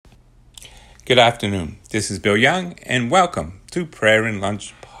Good afternoon. This is Bill Young, and welcome to Prayer and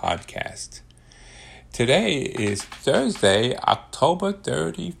Lunch Podcast. Today is Thursday, October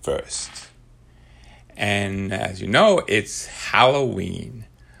 31st. And as you know, it's Halloween,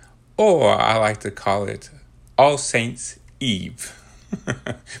 or I like to call it All Saints' Eve,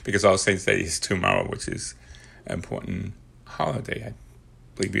 because All Saints' Day is tomorrow, which is an important holiday. I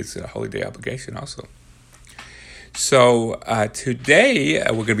believe it's a holiday obligation also. So today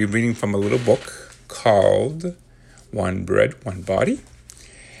we're going to be reading from a little book called One Bread, One Body.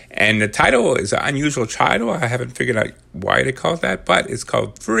 And the title is an unusual title. I haven't figured out why they call it that, but it's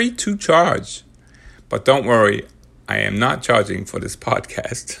called Free to Charge. But don't worry, I am not charging for this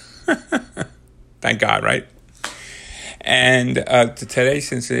podcast. Thank God, right? And today,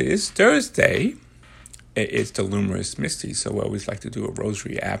 since it is Thursday, it's the luminous mystery. So we always like to do a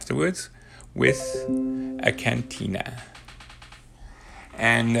rosary afterwards with a cantina.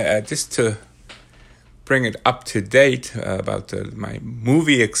 And just to bring it up to date about my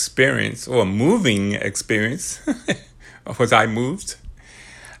moving experience. Was I moved?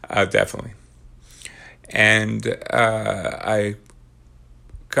 Definitely. And I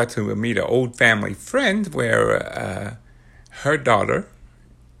got to meet an old family friend where her daughter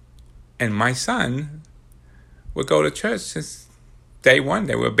and my son would go to church since day one.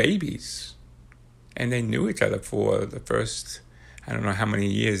 They were babies. And they knew each other for the first, I don't know how many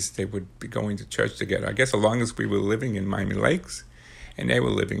years they would be going to church together. I guess as long as we were living in Miami Lakes, and they were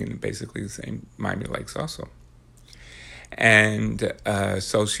living in basically the same Miami Lakes also. And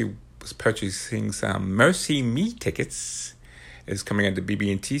so she was purchasing some Mercy Me tickets. It's coming at the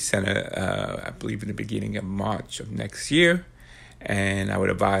BB&T Center, I believe in the beginning of March of next year. And I would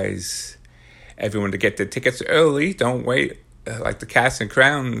advise everyone to get their tickets early. Don't wait. Like the Cast and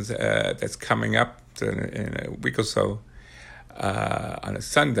Crowns that's coming up in a week or so on a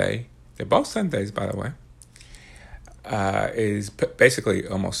Sunday. They're both Sundays, by the way. Is basically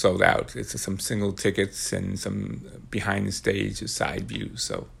almost sold out. It's some single tickets and some behind the stage side views.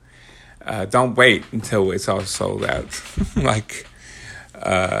 So don't wait until it's all sold out. Like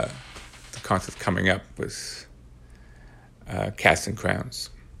the concert coming up with Cast and Crowns.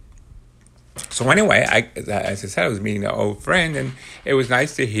 So anyway, as I said, I was meeting an old friend, and it was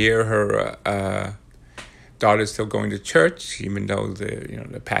nice to hear her daughter's still going to church, even though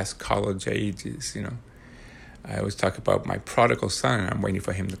they're past college ages. I always talk about my prodigal son, and I'm waiting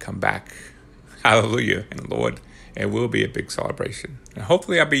for him to come back. Hallelujah, and Lord, it will be a big celebration, and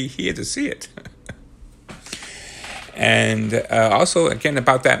hopefully I'll be here to see it. And also, again,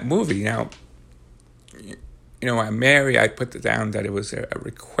 about that movie now. Mary, I put it down that it was a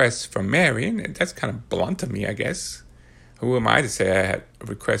request from Mary, and that's kind of blunt of me, I guess. Who am I to say I had a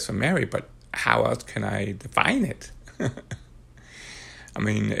request from Mary, but how else can I define it? I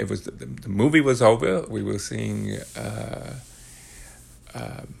mean, it was the movie was over. We were seeing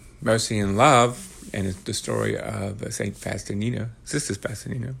Mercy and Love, and it's the story of Sister Faustina.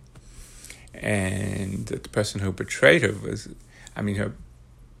 And the person who betrayed her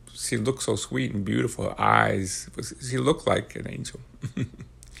she looked so sweet and beautiful. Her eyes, she looked like an angel.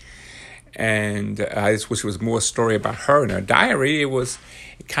 And I just wish it was more a story about her and her diary. It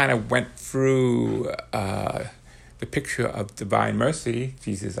kind of went through the picture of divine mercy.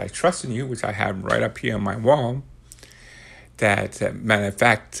 Jesus, I trust in you, which I have right up here on my wall. That, matter of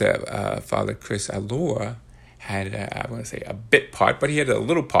fact, Father Chris Allure had, a bit part, but he had a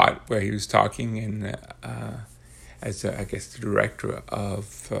little part where he was talking and as the director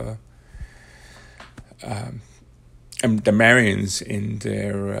of the Marians in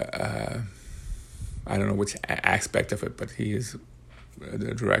their, I don't know which aspect of it, but he is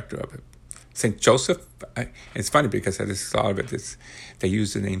the director of it. St. Joseph, it's funny because I just thought of it, they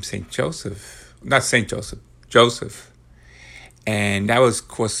use the name St. Joseph, not St. Joseph, Joseph. And that was, of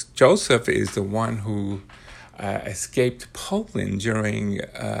course, Joseph is the one who escaped Poland during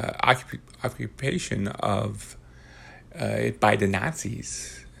occupation of by the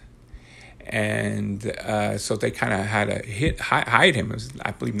Nazis, and so they kind of had to hide him. It was,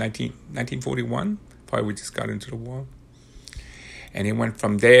 I believe, 1941. Probably we just got into the war, and he went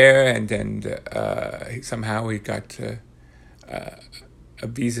from there, and then somehow he got a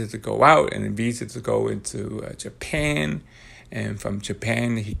visa to go out and a visa to go into Japan, and from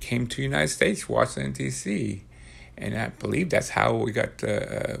Japan he came to the United States, Washington D.C., and I believe that's how we got.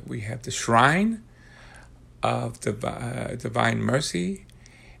 We have the shrine of Divine Mercy,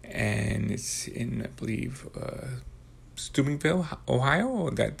 and it's in, I believe, Steubenville, Ohio,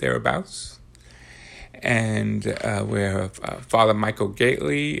 or that thereabouts. And where Father Michael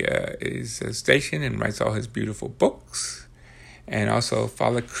Gately is stationed and writes all his beautiful books. and also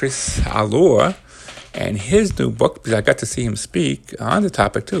Father Chris Allure and his new book, because I got to see him speak on the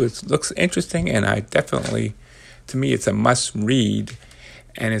topic too. It looks interesting, and to me, it's a must read,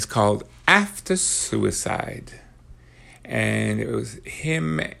 and it's called After Suicide. And it was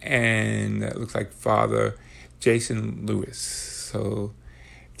him and it looks like Father Jason Lewis. So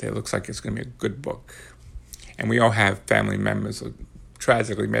it looks like it's going to be a good book. And we all have family members,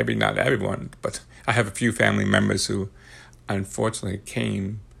 tragically, maybe not everyone, but I have a few family members who unfortunately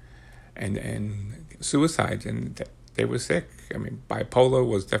came and suicide, and they were sick. I mean, bipolar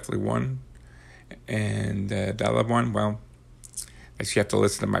was definitely one. And the other one, well, I actually have to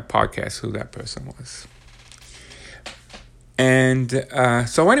listen to my podcast who that person was. And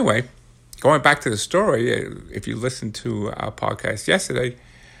so anyway, going back to the story, if you listened to our podcast yesterday,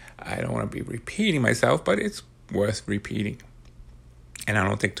 I don't want to be repeating myself, but it's worth repeating. And I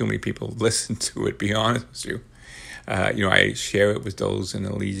don't think too many people listen to it, be honest with you. I share it with those in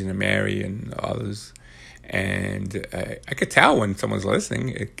the Legion of Mary and others. And I could tell when someone's listening.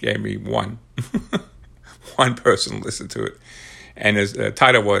 It gave me one person listened to it. And the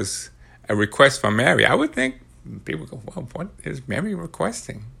title was A Request from Mary. I would think people go, well, what is Mary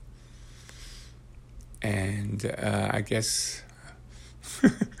requesting? And I guess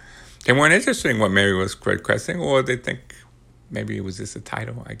they weren't interested in what Mary was requesting, or they think maybe it was just a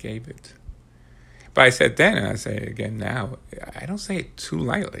title I gave it. But I said then, and I say it again now, I don't say it too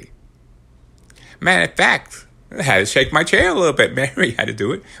lightly. Matter of fact, I had to shake my chair a little bit. Mary had to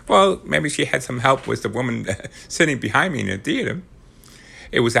do it. Well, maybe she had some help with the woman sitting behind me in the theater.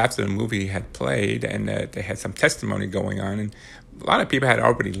 It was after the movie had played, and they had some testimony going on, and a lot of people had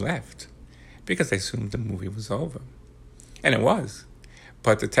already left because they assumed the movie was over. And it was.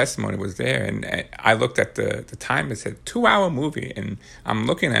 But the testimony was there, and I looked at the time. It said 2-hour movie, and I'm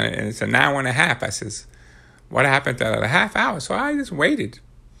looking at it, and it's an hour and a half. I says, what happened to the half hour? So I just waited,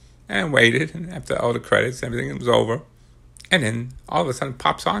 and after all the credits, everything was over. And then all of a sudden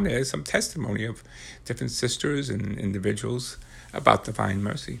pops on there some testimony of different sisters and individuals about divine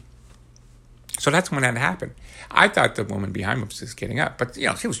mercy. So that's when that happened. I thought the woman behind me was just getting up, but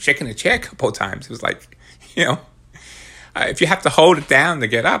she was shaking the chair a couple of times. It was like, if you have to hold it down to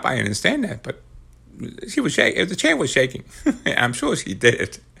get up, I understand that, but she was shaking. The chair was shaking. I'm sure she did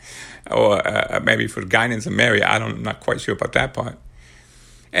it, or maybe for the guidance of Mary. I'm not quite sure about that part.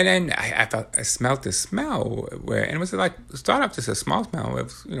 And then I thought I smelled this smell and it was like start off just a small smell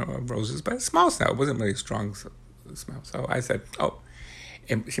of of roses, but a small smell. It wasn't really a strong smell. So I said,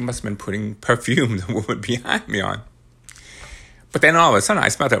 she must have been putting perfume the woman behind me on. But then all of a sudden I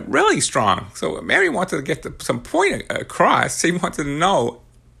smelled it really strong. So Mary wanted to get some point across. She wanted to know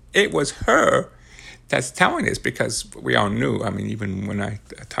it was her that's telling this, because we all knew. I mean, even when I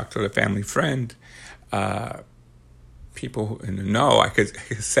talked to the family friend, people in the know, I could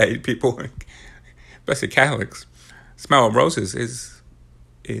say people, especially Catholics, smell of roses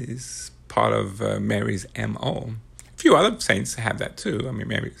is part of Mary's M.O. A few other saints have that too. I mean,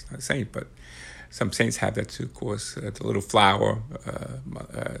 Mary's not a saint, but some saints have that too, of course. The little flower,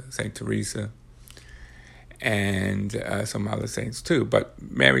 Saint Teresa, and some other saints too. But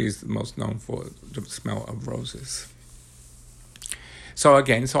Mary is most known for the smell of roses. So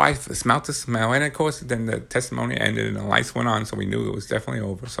I smelled the smell, and of course, then the testimony ended and the lights went on, so we knew it was definitely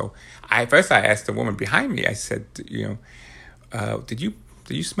over. So first I asked the woman behind me. I said, did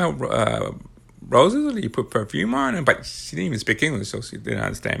you smell roses, or did you put perfume on? But she didn't even speak English, so she didn't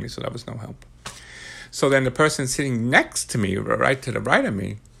understand me. So that was no help. So then the person sitting next to me, right to the right of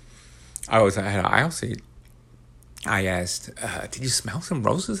me, I had an aisle seat. I asked, did you smell some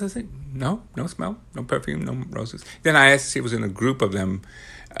roses? I said, no smell, no perfume, no roses. Then I asked if she was in a group of them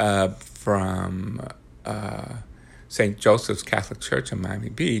from St. Joseph's Catholic Church in Miami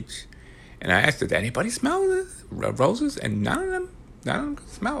Beach. And I asked, did anybody smell the roses? And none of them could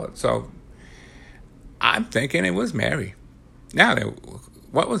smell it. So I'm thinking it was Mary. Now,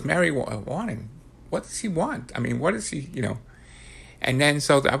 what was Mary wanting? What does she want? I mean, what is she, And then,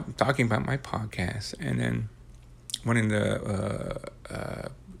 so I'm talking about my podcast, and then one of the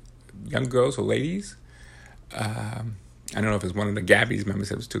young girls or ladies, I don't know if it was one of the Gabby's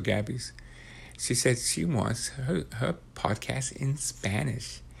members, it was two Gabby's, she said she wants her podcast in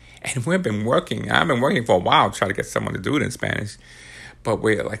Spanish. And I've been working for a while to try to get someone to do it in Spanish, but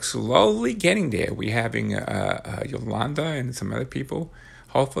we're like slowly getting there. We're having Yolanda and some other people,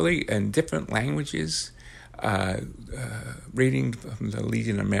 hopefully in different languages, reading from the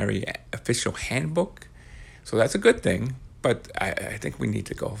Legion of Mary official handbook. So that's a good thing, but I think we need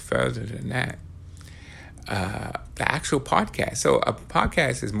to go further than that. The actual podcast. So a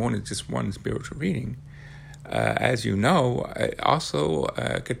podcast is more than just one spiritual reading. as you know, it also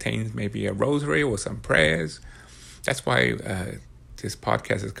contains maybe a rosary or some prayers. That's why this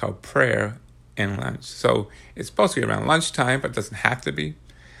podcast is called Prayer and Lunch. So it's supposed to be around lunchtime, but it doesn't have to be.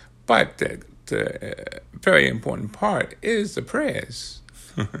 But the very important part is the prayers.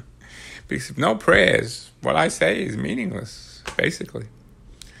 Because if no prayers, what I say is meaningless, basically.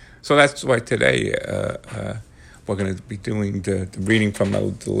 So that's why today we're going to be doing the reading from the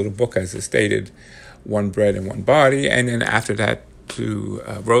little book, as it stated, One Bread and One Body. And then after that, do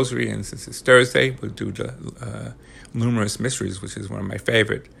Rosary. And since it's Thursday, we'll do the Luminous Mysteries, which is one of my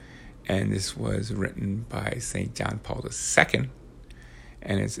favorite. And this was written by St. John Paul II.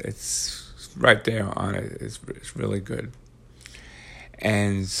 And it's right there on it. It's really good.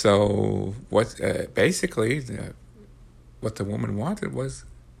 And so what basically what the woman wanted was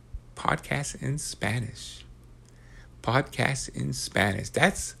podcasts in Spanish. Podcasts in Spanish.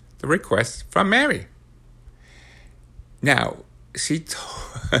 That's the request from Mary. Now, she's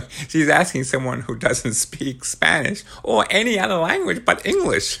asking someone who doesn't speak Spanish or any other language but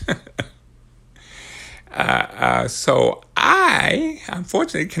English. So I,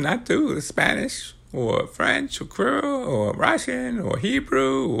 unfortunately, cannot do Spanish or French or Creole or Russian or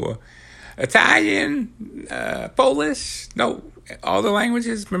Hebrew or Italian, Polish. No, all the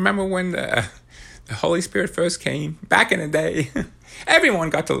languages. Remember when the Holy Spirit first came back in the day? Everyone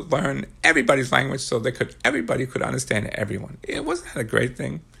got to learn everybody's language so everybody could understand everyone. It wasn't a great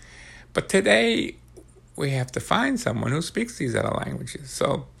thing. But today we have to find someone who speaks these other languages.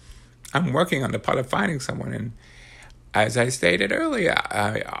 So I'm working on the part of finding someone. And as I stated earlier,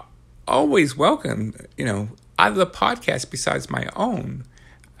 I always welcome, other podcasts besides my own.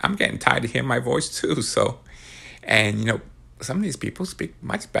 I'm getting tired of hearing my voice too. So, and, some of these people speak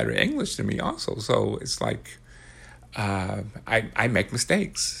much better English than me also. So it's like, I make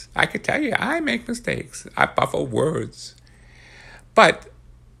mistakes. I could tell you, I make mistakes. I buffle words. But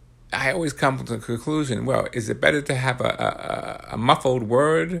I always come to the conclusion, well, is it better to have a muffled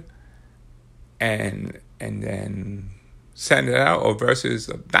word and then send it out, or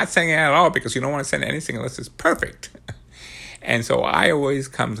versus not sending it out at all because you don't want to send anything unless it's perfect? And so I always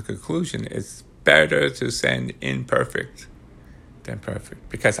come to the conclusion it's better to send imperfect than perfect,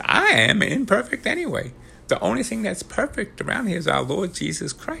 because I am imperfect anyway. The only thing that's perfect around here is our Lord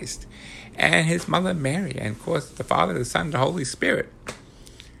Jesus Christ and his mother Mary, and of course the Father, the Son, the Holy Spirit.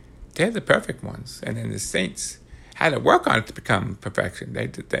 They're the perfect ones. And then the saints had to work on it to become perfection. They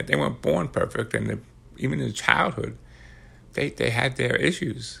weren't born perfect, and even in childhood, they had their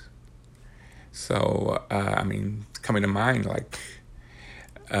issues. So, coming to mind, like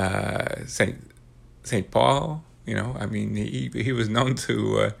Saint Paul, he was known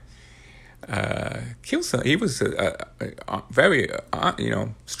to kill some. He was a very,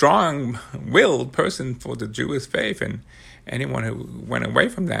 strong-willed person for the Jewish faith, and anyone who went away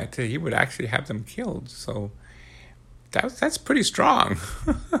from that, he would actually have them killed. So that's pretty strong,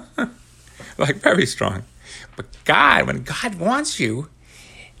 like very strong. But God, when God wants you,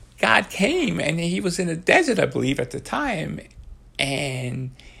 God came, and he was in a desert, I believe, at the time,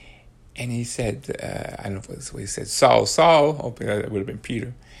 and he said, I don't know what he said, Saul, Saul. Oh, that would have been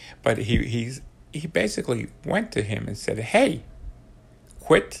Peter, but he basically went to him and said, hey,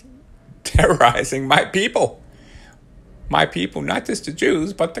 quit terrorizing my people. My people, not just the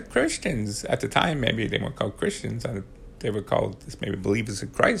Jews, but the Christians. At the time, maybe they weren't called Christians. They were called maybe believers in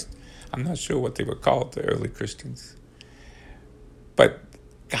Christ. I'm not sure what they were called, the early Christians. But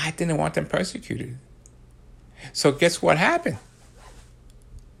God didn't want them persecuted. So guess what happened?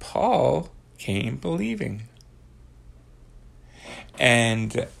 Paul came believing.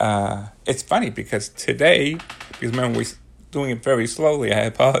 And it's funny because today, because remember we're doing it very slowly, I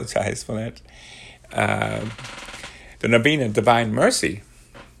apologize for that. The Novena, Divine Mercy.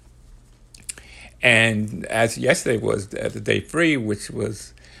 And as yesterday was the day 3, which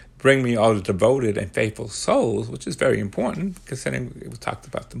was Bring Me All the Devoted and Faithful Souls, which is very important, considering it was talked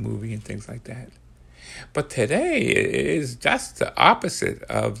about the movie and things like that. But today is just the opposite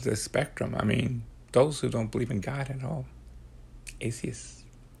of the spectrum. Those who don't believe in God at all. Atheists.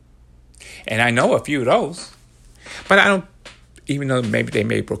 And I know a few of those. But I don't, even though maybe they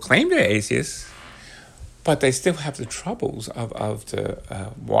may proclaim they're atheists, but they still have the troubles of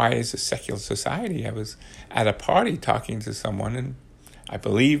the why is a secular society. I was at a party talking to someone, and I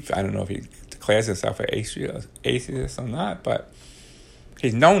don't know if he declares himself an atheist or not, but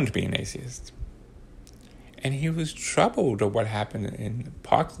he's known to be an atheist. And he was troubled of what happened in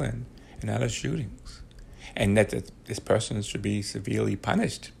Parkland and other shootings, and that this person should be severely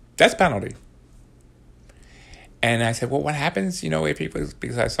punished. Death penalty. And I said, well, what happens, if people,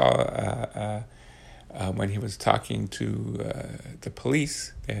 because I saw when he was talking to the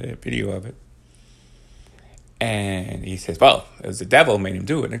police. They had a video of it. And he says, well, it was the devil made him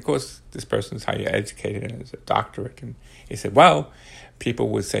do it. And of course, this person's highly educated and has a doctorate. And he said, well, people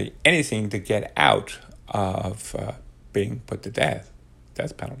would say anything to get out of being put to death.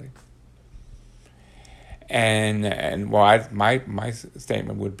 Death penalty. And my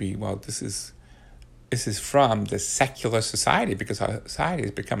statement would be, well, this is from the secular society, because our society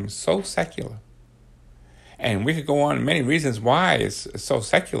is becoming so secular. And we could go on many reasons why it's so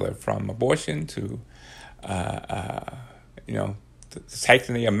secular, from abortion to the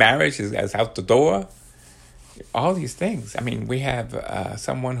sanctity of marriage is out the door. All these things. I mean, we have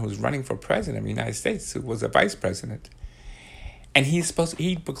someone who's running for president of the United States who was a vice president, and he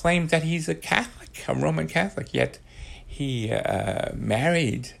proclaimed that he's a Catholic, a Roman Catholic. Yet he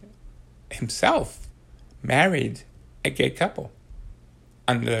married a gay couple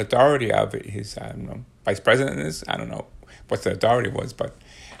under the authority of his vice president. I don't know what the authority was, but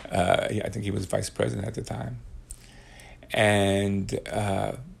I think he was vice president at the time. And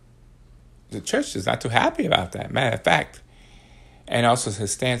the church is not too happy about that. Matter of fact, and also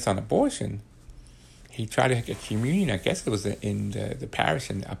his stance on abortion, he tried to get communion. I guess it was in the parish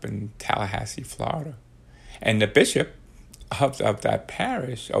up in Tallahassee, Florida. And the bishop of that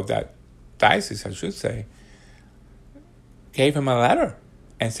parish, of that diocese, I should say, gave him a letter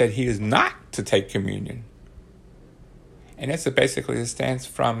and said he is not to take communion. And that's basically the stance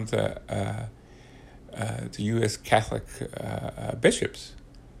from the U.S. Catholic bishops.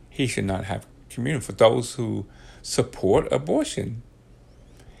 He should not have communion for those who support abortion.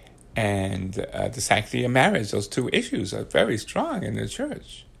 And the sanctity of marriage, those two issues are very strong in the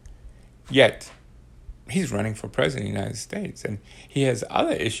church. Yet, he's running for president of the United States. And he has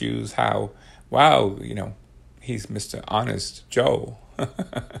other issues, how, he's Mr. Honest Joe.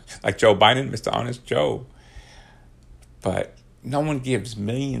 Like Joe Biden, Mr. Honest Joe. But no one gives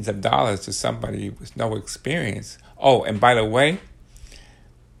millions of dollars to somebody with no experience. Oh, and by the way,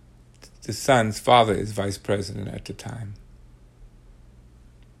 the son's father is vice president at the time.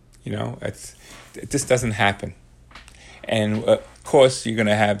 This doesn't happen. And of course, you're going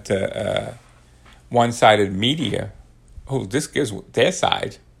to have the one-sided media. Oh, this gives their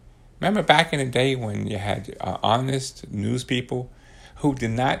side. Remember back in the day when you had honest news people who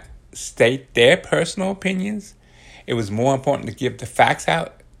did not state their personal opinions? It was more important to give the facts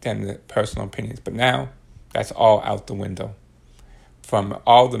out than the personal opinions. But now, that's all out the window. From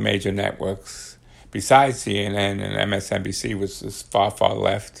all the major networks, besides CNN and MSNBC, which is far, far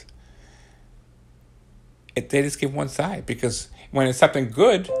left, they just give one side. Because when it's something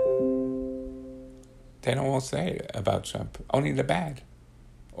good, they don't want to say about Trump. Only the bad.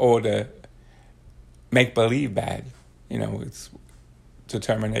 Or the make-believe bad. It's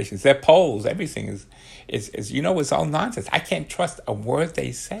determinations. Their polls, everything is it's all nonsense. I can't trust a word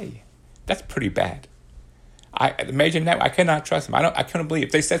they say. That's pretty bad. The major network, I cannot trust them. I couldn't believe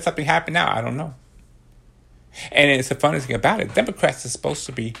if they said something happened now. I don't know. And it's the funny thing about it. Democrats are supposed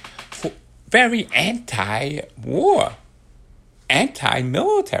to be very anti-war,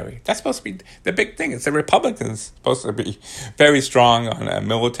 anti-military. That's supposed to be the big thing. It's the Republicans supposed to be very strong on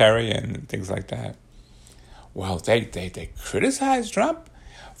military and things like that. Well, they criticized Trump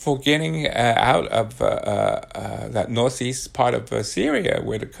for getting out of that northeast part of Syria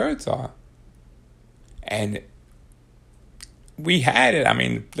where the Kurds are. And we had it. I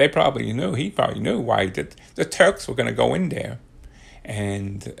mean, he probably knew why the Turks were going to go in there.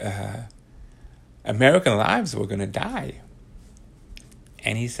 And American lives were going to die.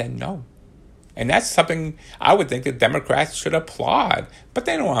 And he said no. And that's something I would think the Democrats should applaud. But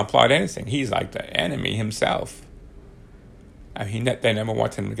they don't want to applaud anything. He's like the enemy himself. I mean, they never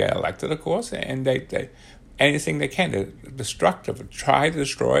want him to get elected, of course. And they anything they can to destructive, try to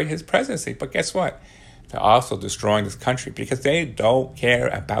destroy his presidency. But guess what? They're also destroying this country because they don't care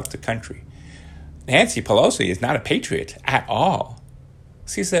about the country. Nancy Pelosi is not a patriot at all.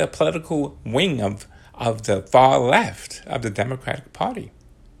 She's a political wing of the far left of the Democratic Party.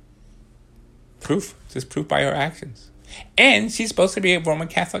 Proof by her actions. And she's supposed to be a Roman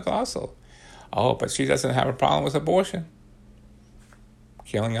Catholic also. Oh, but she doesn't have a problem with abortion.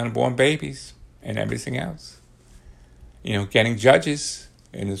 Killing unborn babies and everything else. Getting judges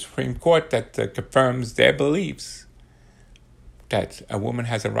in the Supreme Court that confirms their beliefs that a woman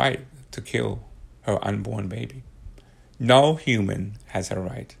has a right to kill her unborn baby. No human has a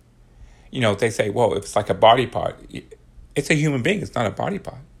right. They say, well, if it's like a body part, it's a human being. It's not a body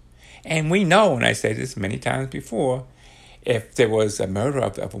part. And we know, and I say this many times before, if there was a murder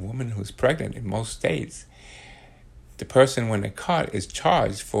of a woman who's pregnant in most states, the person, when they're caught, is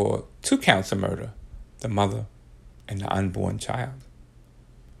charged for 2 counts of murder. the mother and the unborn child.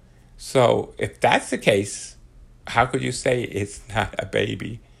 So if that's the case, how could you say it's not a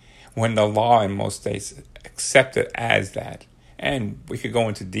baby when the law in most states accept it as that? And we could go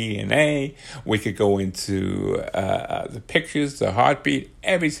into DNA, we could go into the pictures, the heartbeat,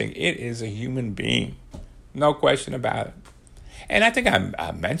 everything. It is a human being, no question about it. And I think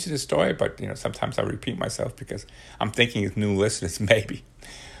I mentioned this story, but sometimes I repeat myself because I'm thinking it's new listeners maybe.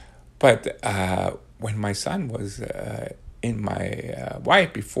 But when my son was in my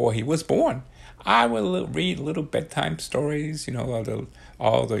wife before he was born, I would read little bedtime stories, all the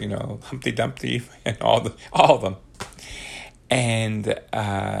Humpty Dumpty and all of them. And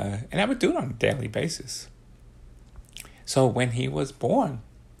I would do it on a daily basis. So when he was born,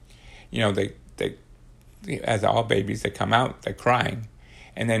 they as all babies, they come out, they're crying,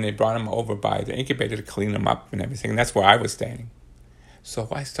 and then they brought him over by the incubator to clean him up and everything. And that's where I was standing. So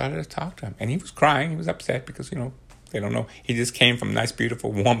I started to talk to him, and he was crying. He was upset because they don't know. He just came from a nice,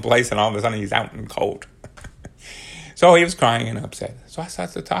 beautiful, warm place, and all of a sudden he's out in the cold. So he was crying and upset. So I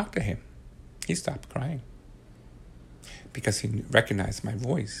started to talk to him. He stopped crying, because he recognized my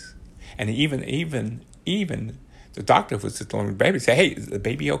voice. And even the doctor was just telling the baby, say, "Hey, is the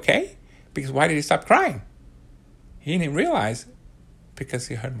baby okay?" Because why did he stop crying? He didn't realize, because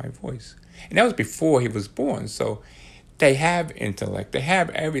he heard my voice. And that was before he was born. So they have intellect. They have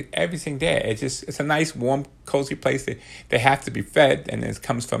everything there. It's a nice, warm, cozy place. They have to be fed, and it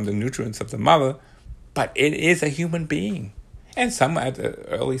comes from the nutrients of the mother. But it is a human being. And some at the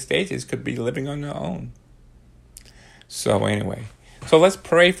early stages could be living on their own. So anyway, let's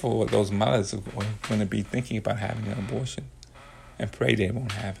pray for those mothers who are going to be thinking about having an abortion, and pray they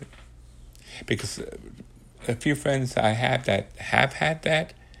won't have it. Because a few friends I have that have had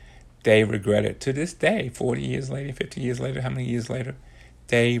that, they regret it to this day, 40 years later, 50 years later, how many years later,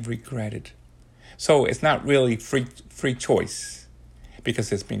 they regret it. So it's not really free choice,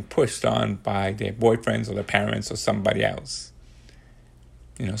 because it's being pushed on by their boyfriends or their parents or somebody else.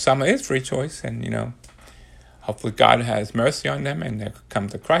 Some is free choice, and hopefully God has mercy on them and they come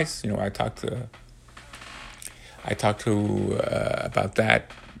to Christ. I talked to about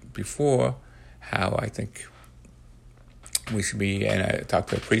that before, how I think we should be, and I talked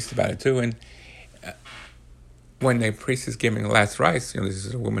to a priest about it too. And when the priest is giving last rites, this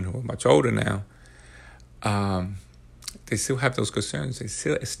is a woman who is much older now, they still have those concerns.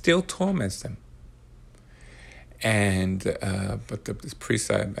 It still torments them. And but this priest,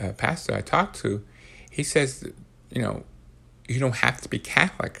 pastor I talked to, he says, you don't have to be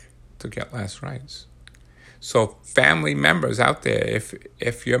Catholic to get last rites. So family members out there,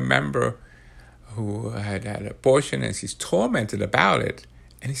 if your member who had an abortion and she's tormented about it,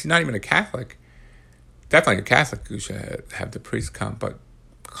 and she's not even a Catholic, definitely a Catholic, you should have the priest come. But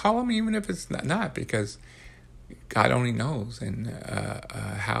call him even if it's not, because God only knows, and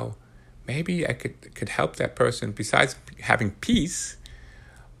how maybe I could help that person, besides having peace,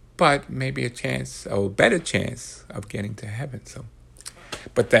 but maybe a better chance of getting to heaven. So,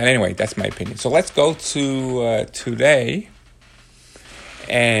 but then anyway, that's my opinion. So let's go to today,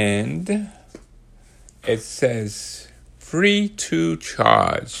 and it says free to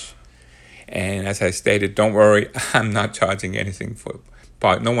charge. And as I stated, don't worry, I'm not charging anything for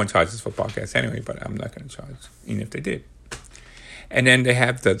no one charges for podcasts anyway, but I'm not going to charge, even if they did. And then they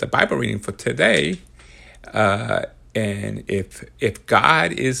have the Bible reading for today. And if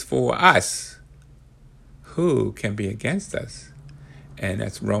God is for us, who can be against us? And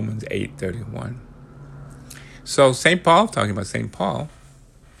that's Romans 8:31. So St. Paul, talking about St. Paul,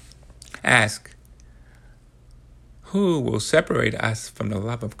 ask, who will separate us from the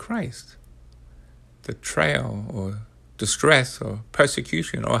love of Christ? The trial or distress or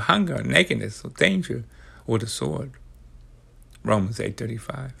persecution or hunger or nakedness or danger or the sword. Romans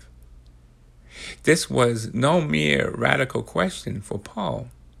 8:35. This was no mere radical question for Paul.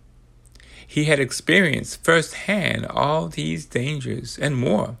 He had experienced firsthand all these dangers and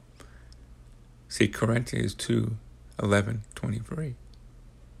more. See Corinthians 2:11-23.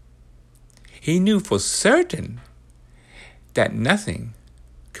 He knew for certain that nothing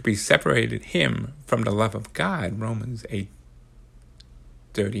could be separated him from the love of God. Romans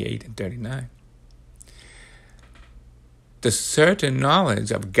 8:38-39. The certain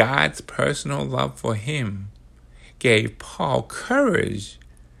knowledge of God's personal love for him gave Paul courage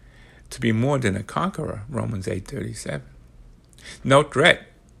to be more than a conqueror. Romans 8:37. No threat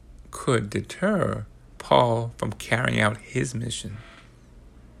could deter Paul from carrying out his mission.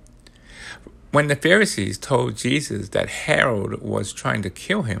 When the Pharisees told Jesus that Herod was trying to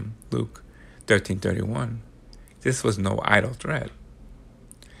kill him, Luke 13:31, this was no idle threat.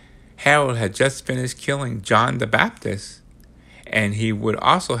 Herod had just finished killing John the Baptist, and he would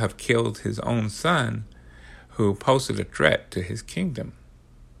also have killed his own son, who posed a threat to his kingdom.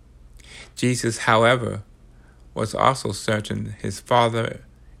 Jesus, however, was also certain his Father's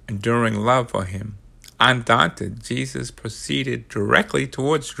enduring love for him. Undaunted, Jesus proceeded directly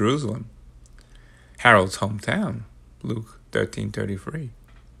towards Jerusalem, Herod's hometown, Luke 13:33.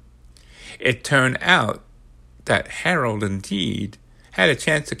 It turned out that Herod indeed had a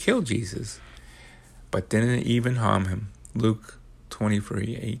chance to kill Jesus, but didn't even harm him, Luke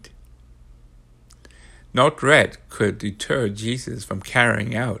 23:8. No threat could deter Jesus from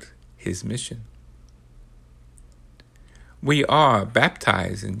carrying out his mission. We are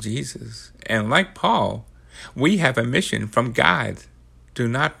baptized in Jesus, and like Paul, we have a mission from God. Do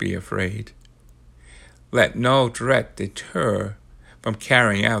not be afraid. Let no threat deter from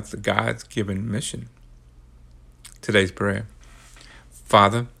carrying out the God's given mission. Today's prayer.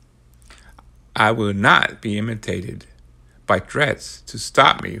 Father, I will not be imitated by threats to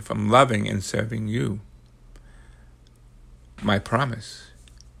stop me from loving and serving you. My promise.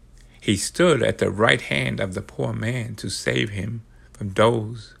 He stood at the right hand of the poor man to save him from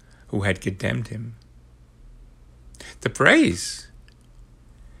those who had condemned him. The praise.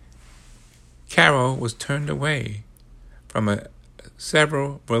 Carol was turned away from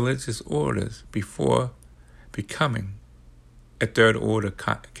several religious orders before becoming a third order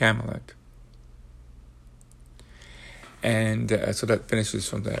Carmelite. And so that finishes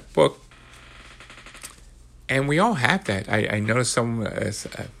from that book. And we all have that. I noticed someone, I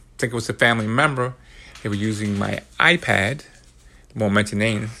think it was a family member, they were using my iPad. I won't mention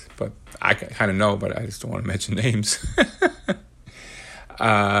names, but I kind of know, but I just don't want to mention names.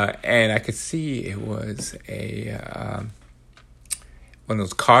 And I could see it was one of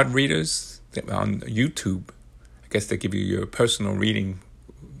those card readers on YouTube. I guess they give you your personal reading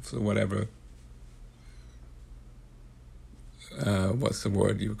for whatever. What's the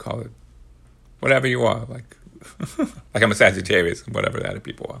word you would call it? Whatever you are, like like I'm a Sagittarius, whatever the other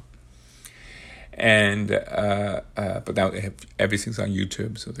people are. And but now they have everything's on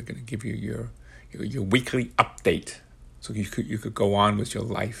YouTube, so they're going to give you your weekly update, so you could go on with your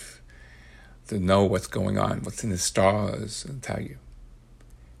life to know what's going on, what's in the stars, and tell you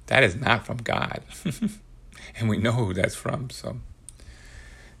that is not from God, and we know who that's from. So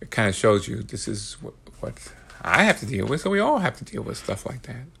it kind of shows you this is what I have to deal with, so we all have to deal with stuff like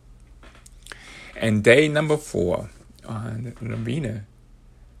that. And day number 4 on Novena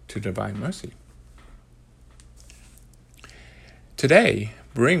to Divine Mercy. Today,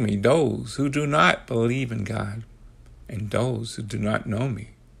 bring me those who do not believe in God and those who do not know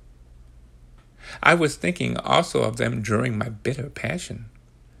me. I was thinking also of them during my bitter passion,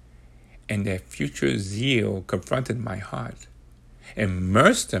 and their future zeal confronted my heart.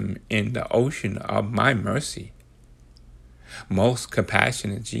 Immerse them in the ocean of my mercy. Most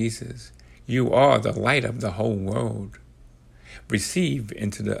compassionate Jesus, you are the light of the whole world. Receive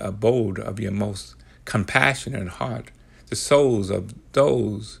into the abode of your most compassionate heart the souls of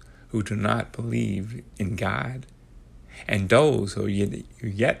those who do not believe in God and those who are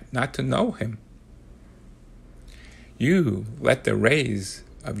yet not to know him. You let the rays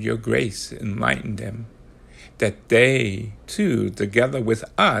of your grace enlighten them, that they, too, together with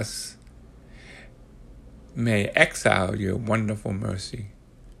us, may exile your wonderful mercy.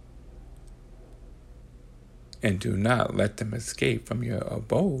 And do not let them escape from your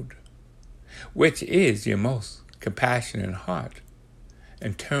abode, which is your most compassionate heart.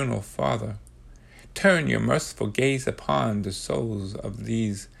 Eternal Father, turn your merciful gaze upon the souls of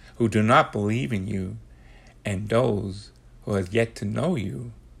these who do not believe in you and those who have yet to know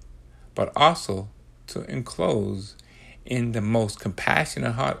you, but also to enclose in the most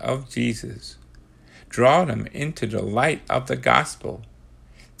compassionate heart of Jesus. Draw them into the light of the gospel.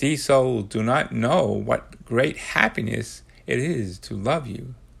 These souls do not know what great happiness it is to love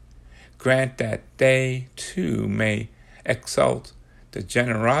you. Grant that they, too, may exalt the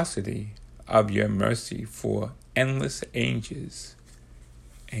generosity of your mercy for endless ages.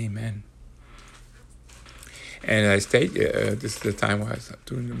 Amen. And I state, this is the time where I was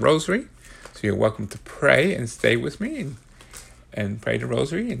doing the rosary, so you're welcome to pray and stay with me and pray the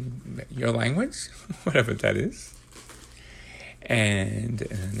rosary in your language, whatever that is. And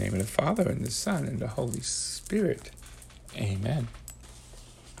in the name of the Father, and the Son, and the Holy Spirit. Amen.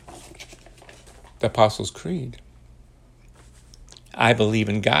 The Apostles' Creed. I believe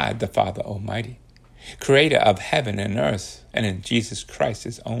in God, the Father Almighty, creator of heaven and earth, and in Jesus Christ,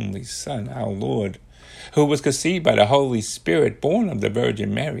 his only Son, our Lord, who was conceived by the Holy Spirit, born of the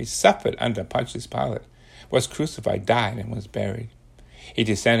Virgin Mary, suffered under Pontius Pilate, was crucified, died, and was buried. He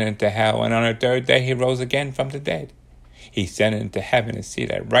descended into hell, and on the third day he rose again from the dead. He ascended into heaven and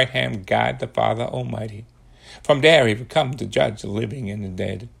seated at right hand of God the Father Almighty. From there he will come to judge the living and the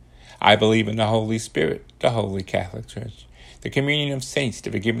dead. I believe in the Holy Spirit, the Holy Catholic Church, the communion of saints,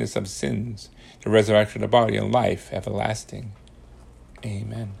 the forgiveness of sins, the resurrection of the body, and life everlasting.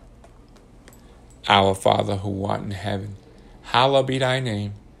 Amen. Our Father who art in heaven, hallowed be thy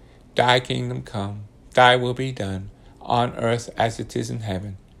name. Thy kingdom come, thy will be done, on earth as it is in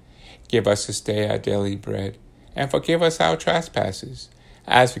heaven. Give us this day our daily bread, and forgive us our trespasses,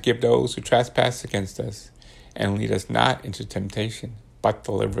 as we forgive those who trespass against us. And lead us not into temptation, but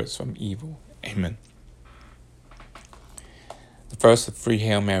deliver us from evil. Amen. The first of 3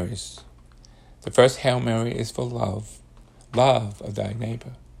 Hail Marys. The first Hail Mary is for love. Love of thy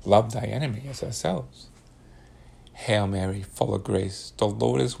neighbor. Love thy enemy as ourselves. Hail Mary, full of grace, the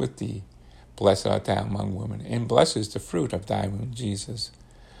Lord is with thee. Blessed art thou among women, and blessed is the fruit of thy womb, Jesus.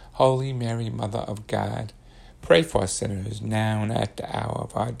 Holy Mary, Mother of God, pray for us sinners, now and at the hour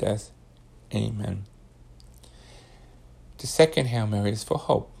of our death. Amen. The second Hail Mary is for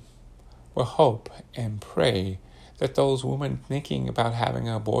hope. We hope and pray that those women thinking about having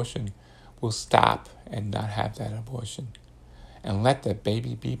an abortion will stop and not have that abortion, and let that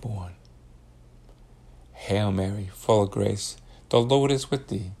baby be born. Hail Mary, full of grace, the Lord is with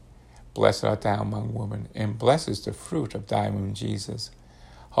thee. Blessed art thou among women, and blessed is the fruit of thy womb, Jesus.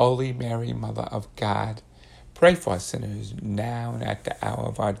 Holy Mary, Mother of God, pray for us sinners, now and at the hour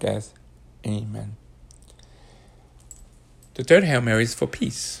of our death. Amen. The third Hail Mary is for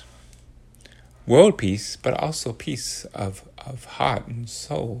peace. World peace, but also peace of heart and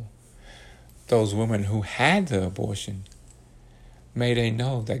soul. Those women who had the abortion, may they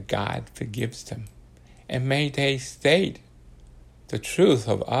know that God forgives them. And may they state the truth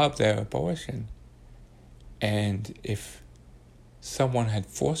of their abortion. And if someone had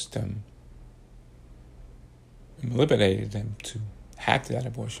forced them, manipulated them to have that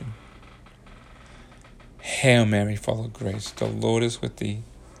abortion. Hail Mary, full of grace, the Lord is with thee.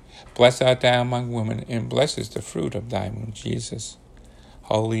 Blessed art thou among women, and blessed is the fruit of thy womb, Jesus.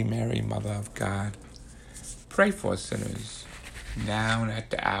 Holy Mary, Mother of God, pray for us sinners, now and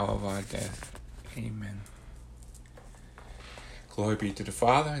at the hour of our death. Amen. Glory be to the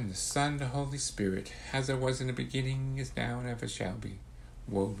Father, and the Son, and the Holy Spirit, as it was in the beginning, is now, and ever shall be,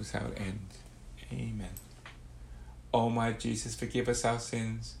 world without end. Amen. O my Jesus, forgive us our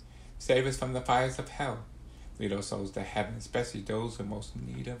sins, save us from the fires of hell, lead our souls to heaven, especially those in most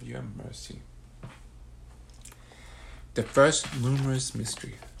need of your mercy. The first luminous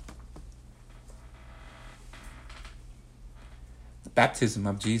mystery. The baptism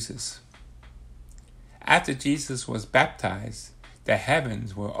of Jesus. After Jesus was baptized, the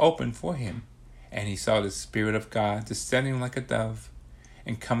heavens were opened for him, and he saw the Spirit of God descending like a dove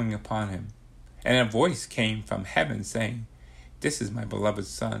and coming upon him. And a voice came from heaven saying, "This is my beloved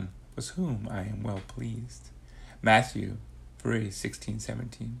Son, with whom I am well pleased." Matthew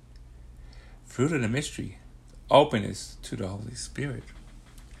 3:16-17. Fruit of the mystery, openness to the Holy Spirit.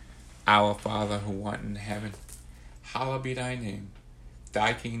 Our Father who art in heaven, hallowed be thy name.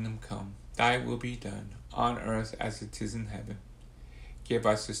 Thy kingdom come, thy will be done, on earth as it is in heaven. Give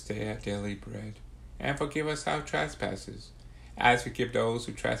us this day our daily bread, and forgive us our trespasses, as we forgive those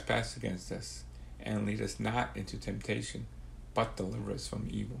who trespass against us. And lead us not into temptation, but deliver us from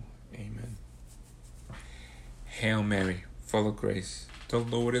evil. Amen. Hail Mary, full of grace, the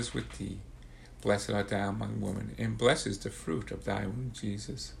Lord is with thee. Blessed art thou among women, and blessed is the fruit of thy womb,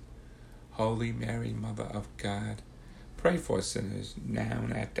 Jesus. Holy Mary, Mother of God, pray for us sinners, now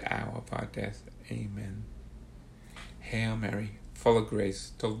and at the hour of our death. Amen. Hail Mary, full of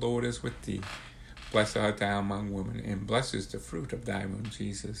grace, the Lord is with thee. Blessed art thou among women, and blessed is the fruit of thy womb,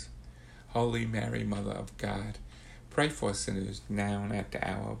 Jesus. Holy Mary, Mother of God, pray for us sinners, now and at the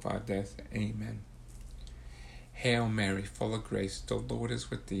hour of our death. Amen. Hail Mary, full of grace, the Lord is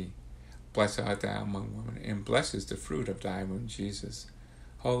with thee. Blessed art thou among women, and blessed is the fruit of thy womb, Jesus.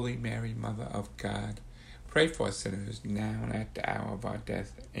 Holy Mary, Mother of God, pray for us sinners, now and at the hour of our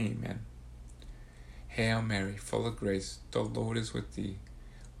death. Amen. Hail Mary, full of grace, the Lord is with thee.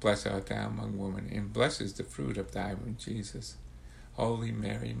 Blessed art thou among women, and blessed is the fruit of thy womb, Jesus. Holy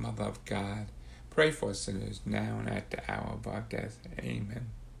Mary, Mother of God, pray for us sinners, now and at the hour of our death. Amen.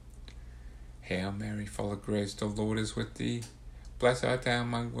 Hail Mary, full of grace, the Lord is with thee. Blessed art thou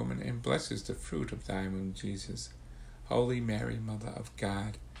among women, and blessed is the fruit of thy womb, Jesus. Holy Mary, Mother of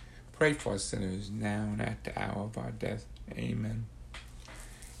God, pray for us sinners, now and at the hour of our death. Amen.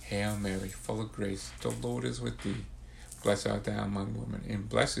 Hail Mary, full of grace, the Lord is with thee. Blessed art thou among women, and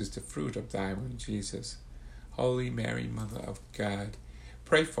blessed is the fruit of thy womb, Jesus. Holy Mary, Mother of God,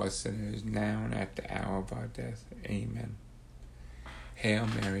 pray for us sinners, now and at the hour of our death. Amen. Hail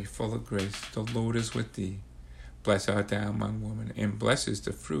Mary, full of grace, the Lord is with thee. Blessed art thou among women, and blessed is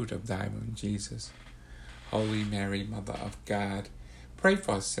the fruit of thy womb, Jesus. Holy Mary, Mother of God, pray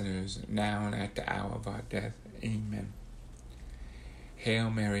for us sinners, now and at the hour of our death. Amen. Hail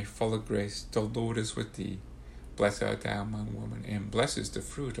Mary, full of grace, the Lord is with thee. Blessed art thou among women, and blessed is the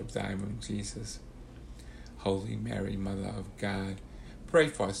fruit of thy womb, Jesus. Holy Mary, Mother of God, pray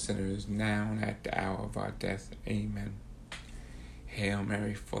for us sinners, now and at the hour of our death. Amen. Hail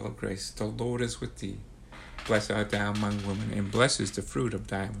Mary, full of grace, the Lord is with thee. Blessed art thou among women, and blessed is the fruit of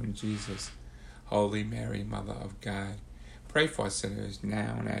thy womb, Jesus. Holy Mary, Mother of God, pray for us sinners,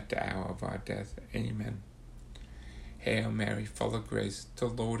 now and at the hour of our death. Amen. Hail Mary, full of grace, the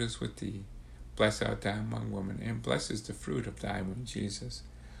Lord is with thee. Blessed art thou among women, and blessed is the fruit of thy womb, Jesus.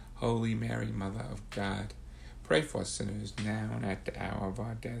 Holy Mary, Mother of God, pray for us sinners, now and at the hour of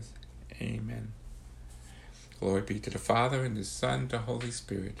our death. Amen. Glory be to the Father, and the Son, and the Holy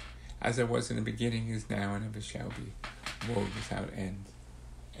Spirit, as it was in the beginning, is now, and ever shall be, world without end.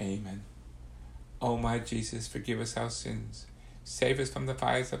 Amen. O my Jesus, forgive us our sins. Save us from the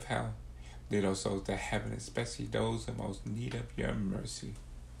fires of hell. Lead our souls to heaven, especially those in most need of your mercy.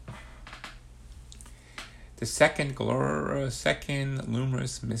 The second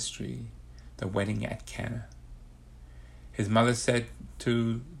luminous mystery, the wedding at Cana. His mother said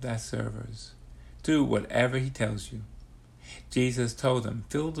to the servers, "Do whatever he tells you." Jesus told them,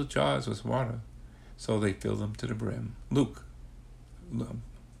 "Fill the jars with water." So they filled them to the brim.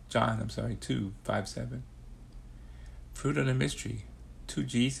 John 2:5-7. Fruit of the mystery, to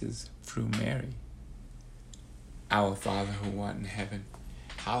Jesus through Mary. Our Father who art in heaven,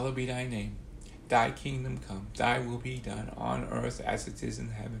 hallowed be thy name. Thy kingdom come, thy will be done on earth as it is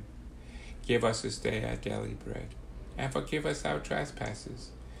in heaven. Give us this day our daily bread, and forgive us our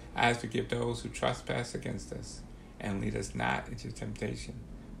trespasses, as we forgive those who trespass against us. And lead us not into temptation,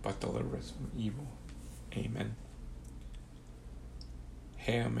 but deliver us from evil. Amen.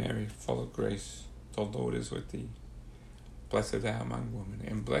 Hail Mary, full of grace, the Lord is with thee. Blessed art thou among women,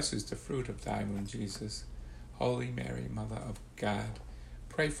 and blessed is the fruit of thy womb, Jesus. Holy Mary, Mother of God,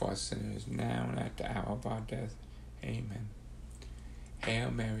 pray for us sinners, now and at the hour of our death. Amen.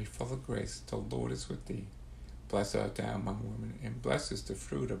 Hail Mary, full of grace, the Lord is with thee. Blessed art thou among women, and blessed is the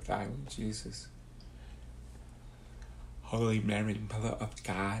fruit of thy womb, Jesus. Holy Mary, Mother of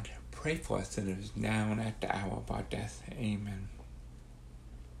God, pray for us sinners, now and at the hour of our death. Amen.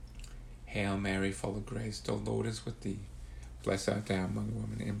 Hail Mary, full of grace, the Lord is with thee. Blessed art thou among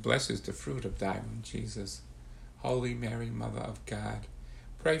women, and blessed is the fruit of thy womb, Jesus. Holy Mary, Mother of God,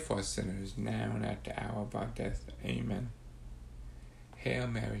 pray for us sinners, now and at the hour of our death. Amen. Hail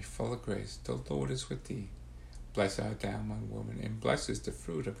Mary, full of grace, the Lord is with thee. Blessed art thou among women, and blessed is the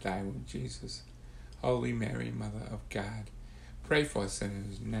fruit of thy womb, Jesus. Holy Mary, Mother of God, pray for us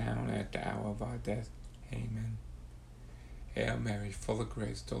sinners, now and at the hour of our death. Amen. Hail Mary, full of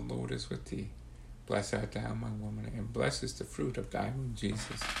grace, the Lord is with thee. Blessed art thou among women, and blessed is the fruit of thy womb,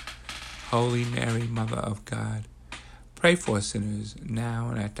 Jesus. Holy Mary, Mother of God, pray for us sinners, now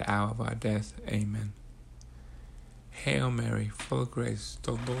and at the hour of our death. Amen. Hail Mary, full of grace,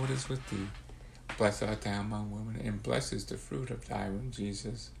 the Lord is with thee. Blessed art thou among women, and blessed is the fruit of thy womb,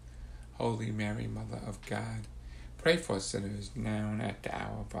 Jesus. Holy Mary, Mother of God, pray for us sinners, now and at the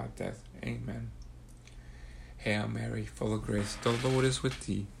hour of our death. Amen. Hail Mary, full of grace, the Lord is with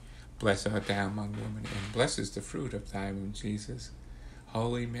thee. Blessed art thou among women, and blessed is the fruit of thy womb, Jesus.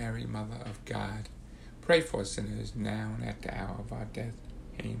 Holy Mary, Mother of God, pray for us sinners, now and at the hour of our death.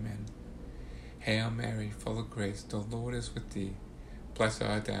 Amen. Hail Mary, full of grace, the Lord is with thee. Blessed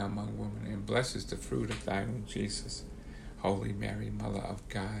art thou among women, and blessed is the fruit of thy womb, Jesus. Holy Mary, Mother of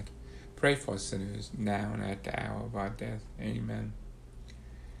God, pray for us sinners, now and at the hour of our death. Amen.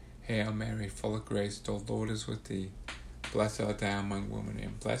 Hail Mary, full of grace, the Lord is with thee. Blessed art thou among women,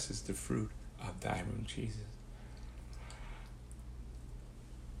 and blessed is the fruit of thy womb, Jesus.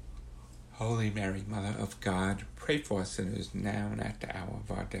 Holy Mary, Mother of God, pray for us sinners, now and at the hour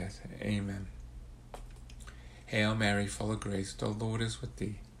of our death. Amen. Hail Mary, full of grace, the Lord is with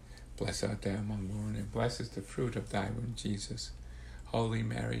thee. Blessed art thou among women, and blessed is the fruit of thy womb, Jesus. Holy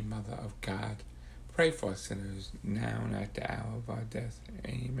Mary, Mother of God, pray for us sinners, now and at the hour of our death.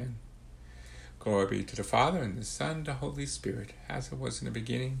 Amen. Glory be to the Father, and the Son, and the Holy Spirit, as it was in the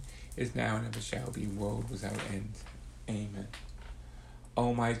beginning, is now, and ever shall be, world without end. Amen.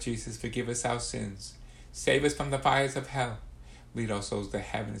 O my Jesus, forgive us our sins. Save us from the fires of hell. Lead our souls to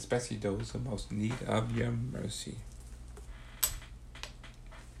heaven, especially those in most need of your mercy.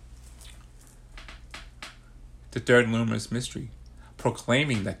 The third luminous mystery,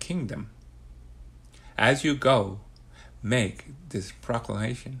 proclaiming the kingdom. As you go, make this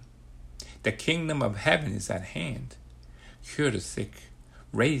proclamation. The kingdom of heaven is at hand. Cure the sick,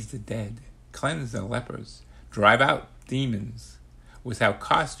 raise the dead, cleanse the lepers, drive out demons. Without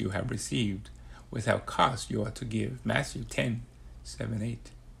cost you have received, without cost you are to give. Matthew 10:7-8.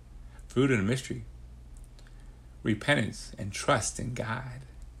 Fruit of the mystery. Repentance and trust in God.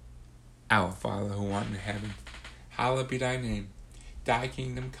 Our Father who art in heaven, hallowed be thy name. Thy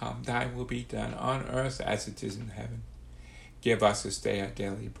kingdom come, thy will be done on earth as it is in heaven. Give us this day our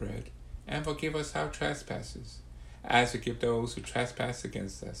daily bread, and forgive us our trespasses, as we give those who trespass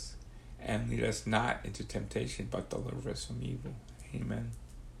against us. And lead us not into temptation, but deliver us from evil. Amen.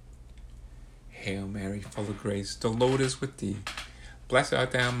 Hail Mary, full of grace, the Lord is with thee. Blessed art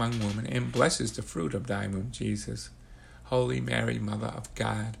thou among women, and blessed is the fruit of thy womb, Jesus. Holy Mary, Mother of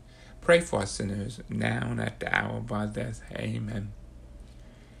God, pray for us sinners, now and at the hour of our death. Amen.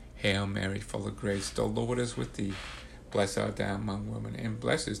 Hail Mary, full of grace, the Lord is with thee. Blessed art thou among women, and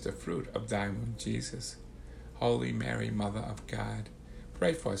blessed is the fruit of thy womb, Jesus. Holy Mary, Mother of God,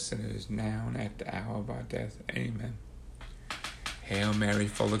 pray for us sinners, now and at the hour of our death. Amen. Hail Mary,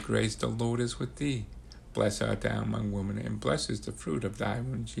 full of grace, the Lord is with thee. Blessed art thou among women, and blessed is the fruit of thy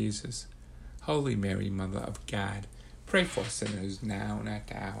womb, Jesus. Holy Mary, Mother of God, pray for us sinners, now and at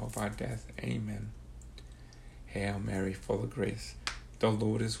the hour of our death. Amen. Hail Mary, full of grace, the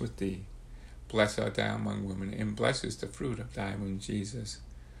Lord is with thee. Blessed art thou among women, and blessed is the fruit of thy womb, Jesus.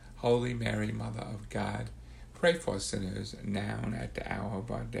 Holy Mary, Mother of God, pray for us sinners, now and at the hour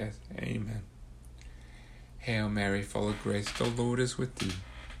of our death. Amen. Hail Mary, full of grace, the Lord is with thee.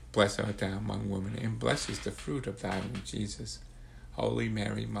 Blessed art thou among women, and blessed is the fruit of thy womb, Jesus. Holy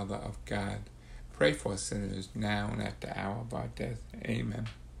Mary, Mother of God, pray for us sinners, now and at the hour of our death. Amen.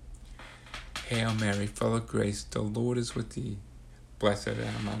 Hail Mary, full of grace, the Lord is with thee. Blessed art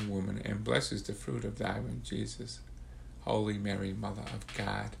thou among women, and blessed is the fruit of thy womb, Jesus. Holy Mary, Mother of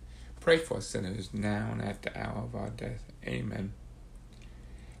God, pray for us sinners, now and at the hour of our death. Amen.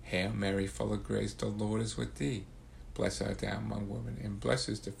 Hail Mary, full of grace, the Lord is with thee. Blessed art thou among women, and blessed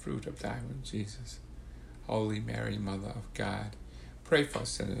is the fruit of thy womb, Jesus. Holy Mary, Mother of God, pray for us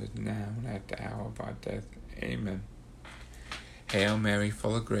sinners, now and at the hour of our death. Amen. Hail Mary,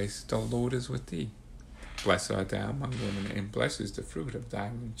 full of grace, the Lord is with thee. Blessed art thou among women, and blessed is the fruit of thy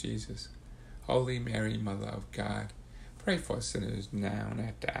womb, Jesus. Holy Mary, Mother of God, pray for us sinners, now and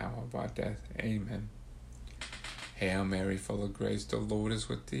at the hour of our death. Amen. Hail Mary, full of grace, the Lord is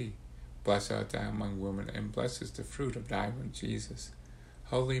with thee. Blessed art thou among women, and blessed is the fruit of thy womb, Jesus.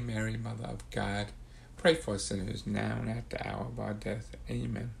 Holy Mary, Mother of God, pray for us sinners, now and at the hour of our death.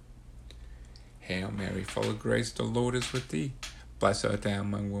 Amen. Hail Mary, full of grace, the Lord is with thee. Blessed art thou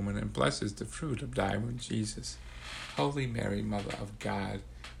among women, and blessed is the fruit of thy womb, Jesus. Holy Mary, Mother of God,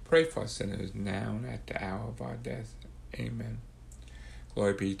 pray for us sinners, now and at the hour of our death. Amen.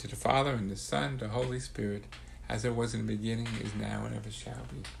 Glory be to the Father, and the Son, and the Holy Spirit, as it was in the beginning, is now, and ever shall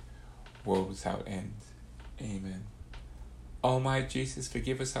be, world without end. Amen. O my Jesus,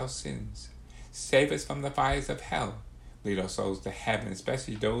 forgive us our sins. Save us from the fires of hell. Lead our souls to heaven,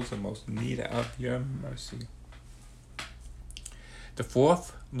 especially those who most need of your mercy. The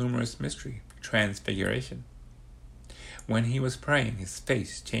fourth luminous mystery, Transfiguration. When he was praying, his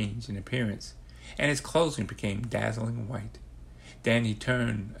face changed in appearance, and his clothing became dazzling white. Then he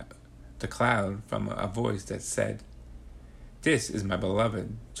turned the cloud from a voice that said, "This is my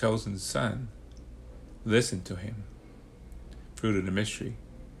beloved, chosen Son. Listen to him." Fruit of the mystery,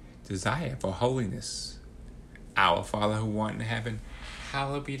 desire for holiness. Our Father who art in heaven,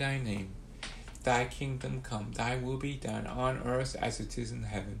 hallowed be thy name. Thy kingdom come, thy will be done on earth as it is in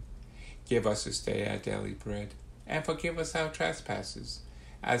heaven. Give us this day our daily bread, and forgive us our trespasses,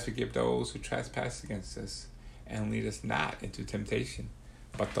 as we give those who trespass against us. And lead us not into temptation,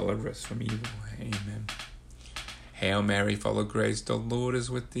 but deliver us from evil. Amen. Hail Mary, full of grace, the Lord is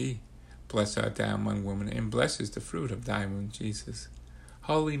with thee. Blessed art thou among women, and blessed is the fruit of thy womb, Jesus.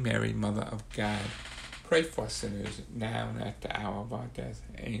 Holy Mary, Mother of God, pray for us sinners, now and at the hour of our death.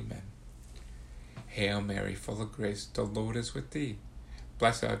 Amen. Hail Mary, full of grace, the Lord is with thee.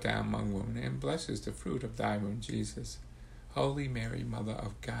 Blessed art thou among women, and blessed is the fruit of thy womb, Jesus. Holy Mary, Mother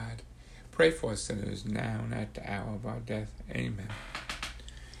of God, pray for us sinners, now and at the hour of our death. Amen.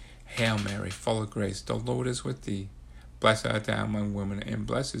 Hail Mary, full of grace, the Lord is with thee. Blessed art thou among women, and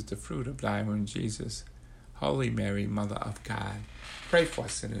blessed is the fruit of thy womb, Jesus. Holy Mary, Mother of God, pray for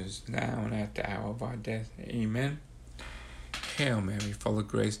us sinners, now and at the hour of our death. Amen. Hail Mary, full of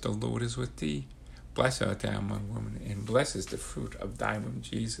grace, the Lord is with thee. Blessed art thou among women, and blessed is the fruit of thy womb,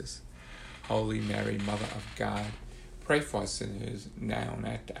 Jesus. Holy Mary, Mother of God, pray for us sinners, now and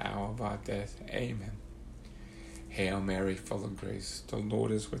at the hour of our death. Amen. Hail Mary, full of grace, the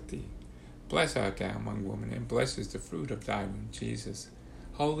Lord is with thee. Blessed art thou among women, and blessed is the fruit of thy womb, Jesus.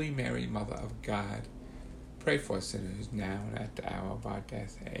 Holy Mary, Mother of God, pray for us sinners, now and at the hour of our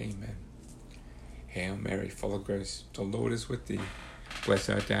death. Amen. Hail Mary, full of grace, the Lord is with thee. Blessed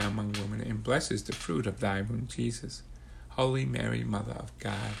art thou among women, and blessed is the fruit of thy womb, Jesus. Holy Mary, Mother of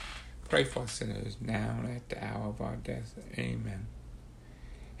God, pray for us sinners, now and at the hour of our death. Amen.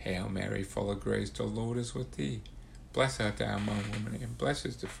 Hail Mary, full of grace, the Lord is with thee. Blessed art thou among women, and blessed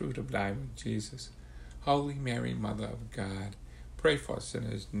is the fruit of thy womb, Jesus. Holy Mary, Mother of God, pray for us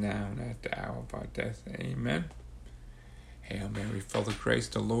sinners, now and at the hour of our death. Amen. Hail Mary, full of grace,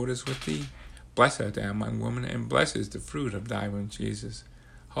 the Lord is with thee. Blessed art thou among women, and blessed is the fruit of thy womb, Jesus.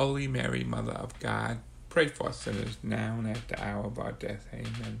 Holy Mary, Mother of God, pray for us sinners, now and at the hour of our death.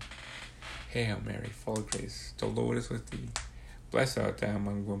 Amen. Hail Mary, full of grace, the Lord is with thee. Blessed art thou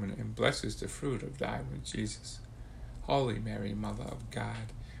among women, and blessed is the fruit of thy womb, Jesus. Holy Mary, Mother of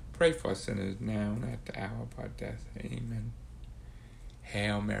God, pray for us sinners, now and at the hour of our death. Amen.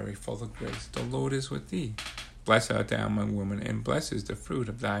 Hail Mary, full of grace, the Lord is with thee. Blessed art thou among women, and blessed is the fruit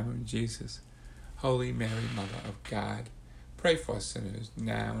of thy womb, Jesus. Holy Mary, Mother of God, pray for us sinners,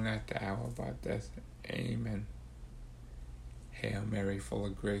 now and at the hour of our death. Amen. Hail Mary, full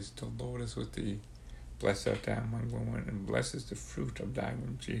of grace, the Lord is with thee. Blessed art thou among women, and blessed is the fruit of thy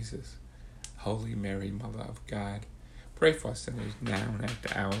womb, Jesus. Holy Mary, Mother of God, pray for us sinners, now and at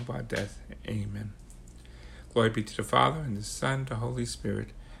the hour of our death. Amen. Glory be to the Father, and the Son, and the Holy Spirit,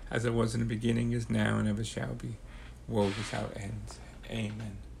 as it was in the beginning, is now, and ever shall be, world without end.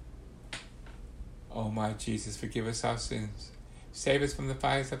 Amen. O my Jesus, forgive us our sins. Save us from the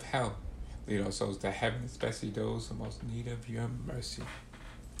fires of hell. Lead our souls to heaven, especially those who most need of your mercy.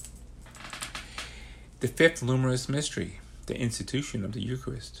 The fifth luminous mystery, the institution of the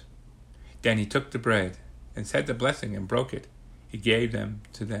Eucharist. Then he took the bread, and said the blessing, and broke it. He gave them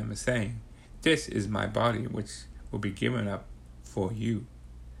to them, saying, This is my body, which will be given up for you.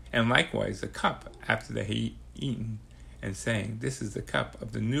 And likewise the cup, after they had eaten, and saying, This is the cup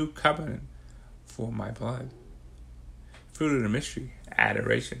of the new covenant for my blood. Fruit of the mystery,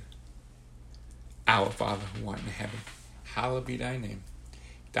 adoration. Our Father, who art in heaven, hallowed be thy name.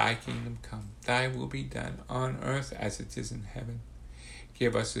 Thy kingdom come, thy will be done, on earth as it is in heaven.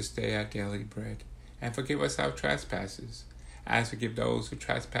 Give us this day our daily bread, and forgive us our trespasses, as we forgive those who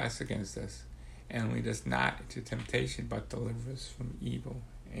trespass against us. And lead us not into temptation, but deliver us from evil.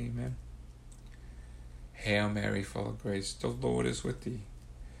 Amen. Hail Mary, full of grace, the Lord is with thee.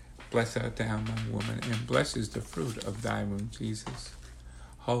 Blessed art thou among women, and blessed is the fruit of thy womb, Jesus.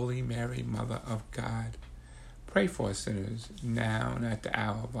 Holy Mary, Mother of God, pray for us sinners, now and at the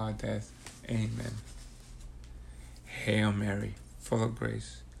hour of our death. Amen. Hail Mary, full of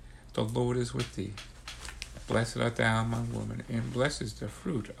grace, the Lord is with thee. Blessed art thou among women, and blessed is the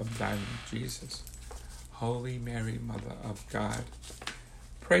fruit of thy womb, Jesus. Holy Mary, Mother of God,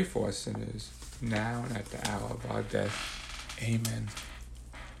 pray for us sinners, now and at the hour of our death. Amen.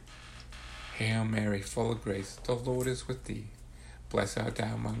 Hail Mary, full of grace, the Lord is with thee. Blessed art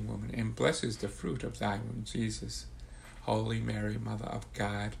thou among women, and blessed is the fruit of thy womb, Jesus. Holy Mary, Mother of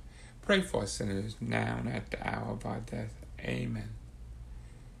God, pray for us sinners, now and at the hour of our death. Amen.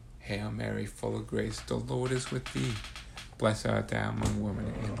 Hail Mary, full of grace, the Lord is with thee. Blessed art thou among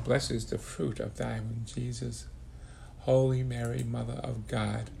women, and blessed is the fruit of thy womb, Jesus. Holy Mary, Mother of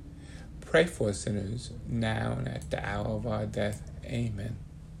God, pray for us sinners, now and at the hour of our death. Amen.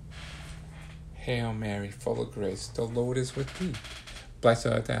 Hail Mary, full of grace, the Lord is with thee. Blessed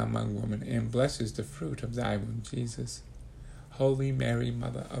art thou among women, and blessed is the fruit of thy womb, Jesus. Holy Mary,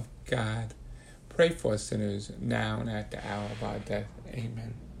 Mother of God, pray for us sinners, now and at the hour of our death.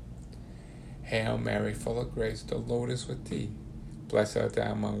 Amen. Hail Mary, full of grace, the Lord is with thee. Blessed art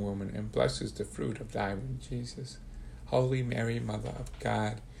thou among women, and blessed is the fruit of thy womb, Jesus. Holy Mary, Mother of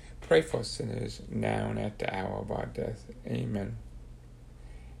God, pray for us sinners, now and at the hour of our death. Amen.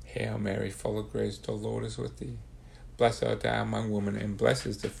 Hail Mary, full of grace, the Lord is with thee. Blessed art thou among women, and blessed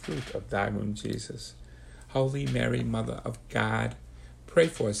is the fruit of thy womb, Jesus. Holy Mary, Mother of God, pray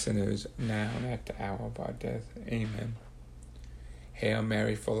for us sinners, now and at the hour of our death. Amen. Hail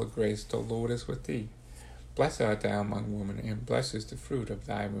Mary, full of grace, the Lord is with thee. Blessed art thou among women, and blessed is the fruit of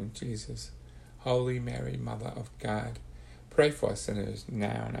thy womb, Jesus. Holy Mary, Mother of God, pray for us sinners,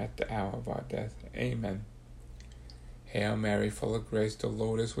 now and at the hour of our death. Amen. Hail Mary, full of grace, the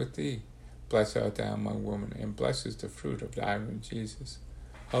Lord is with thee. Blessed art thou among women, and blessed is the fruit of thy womb, Jesus.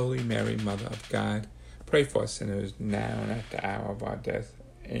 Holy Mary, Mother of God, pray for us sinners, now and at the hour of our death.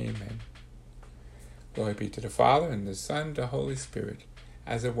 Amen. Glory be to the Father, and the Son, and the Holy Spirit,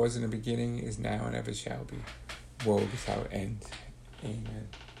 as it was in the beginning, is now, and ever shall be, world without end. Amen.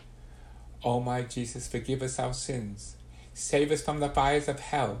 O my Jesus, forgive us our sins, save us from the fires of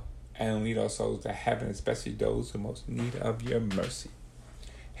hell, and lead our souls to heaven, especially those who most need of your mercy.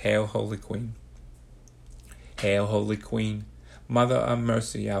 Hail, Holy Queen. Hail, Holy Queen, Mother of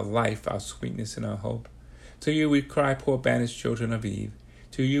mercy, our life, our sweetness, and our hope. To you we cry, poor banished children of Eve.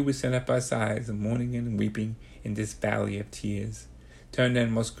 To you we send up our sighs, mourning and weeping in this valley of tears. Turn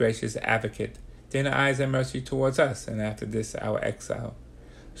then, most gracious advocate, deign eyes of mercy towards us, and after this our exile,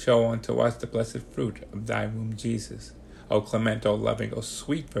 show unto us the blessed fruit of thy womb, Jesus. O clement, O loving, O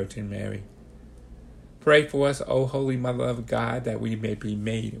sweet Virgin Mary. Pray for us, O Holy Mother of God, that we may be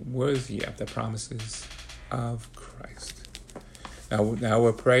made worthy of the promises of Christ. Now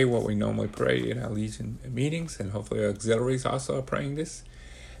we'll pray what we normally pray in our Legion meetings, and hopefully our auxiliaries also are praying this.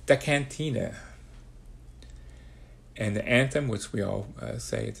 The Cantina and the anthem, which we all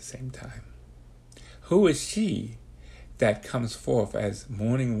say at the same time. Who is she that comes forth as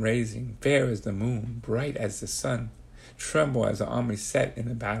morning rising, fair as the moon, bright as the sun, tremble as the army set in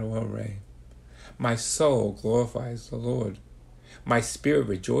the battle array? My soul glorifies the Lord. My spirit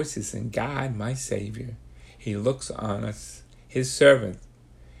rejoices in God, my Savior. He looks on us, his servant,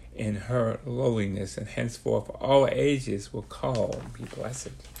 in her lowliness, and henceforth all ages will call me blessed.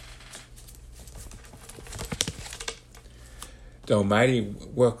 The Almighty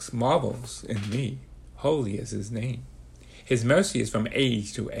works marvels in me, holy is his name. His mercy is from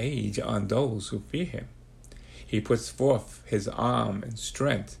age to age on those who fear him. He puts forth his arm and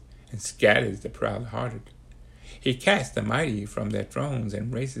strength, and scatters the proud-hearted. He casts the mighty from their thrones,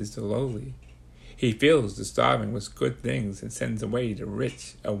 and raises the lowly. He fills the starving with good things, and sends away the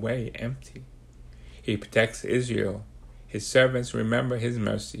rich away empty. He protects Israel. His servants remember his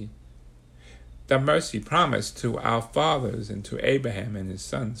mercy, the mercy promised to our fathers and to Abraham and his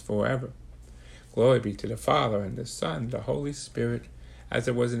sons forever. Glory be to the Father, and the Son, and the Holy Spirit, as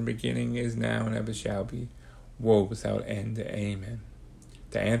it was in the beginning, is now, and ever shall be, world without end. Amen.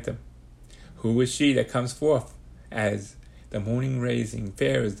 The anthem. Who is she that comes forth as the morning rising,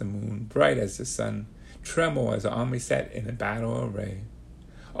 fair as the moon, bright as the sun, tremble as the army set in a battle array?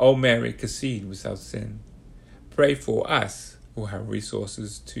 O Mary, conceived without sin, pray for us who have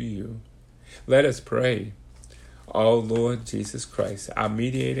resources to you. Let us pray. O Lord Jesus Christ, our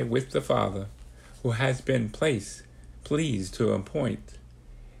mediator with the Father, who has been pleased to appoint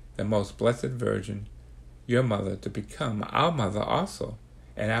the most blessed Virgin, your mother, to become our mother also,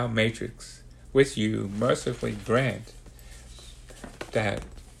 and our matrix, which you mercifully grant that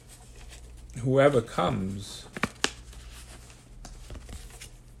whoever comes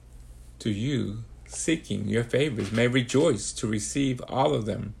to you seeking your favors may rejoice to receive all of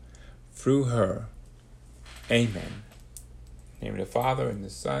them through her. Amen. In the name of the Father, and the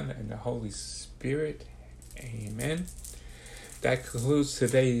Son, and the Holy Spirit. Amen. That concludes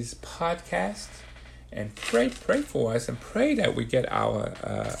today's podcast. And pray for us, and pray that we get our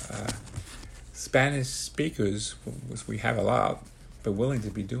Spanish speakers, which we have a lot, but willing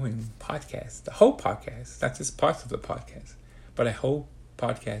to be doing podcasts, the whole podcast, not just parts of the podcast, but a whole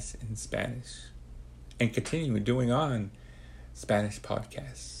podcast in Spanish, and continue doing on Spanish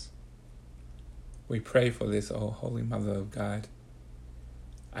podcasts. We pray for this, oh Holy Mother of God.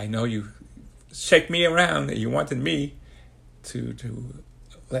 I know you shake me around, and you wanted me to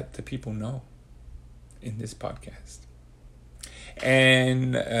let the people know in this podcast.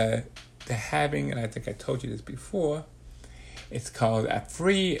 And they're having, and I think I told you this before, it's called a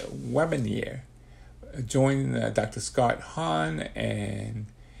free webinar. Join Dr. Scott Hahn and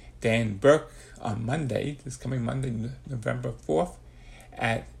Dan Burke on Monday, this coming Monday, November 4th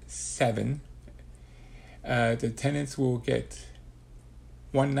at 7. The attendants will get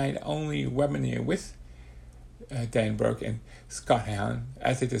one night only webinar with Dan Burke and Scott Hahn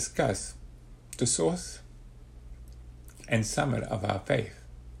as they discuss the source and summit of our faith.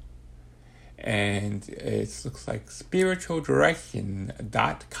 And it looks like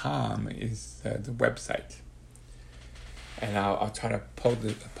spiritualdirection.com is the website. And I'll try to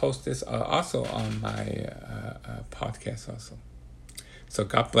post this also on my podcast also. So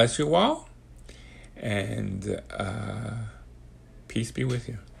God bless you all, and peace be with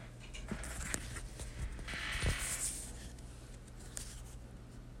you.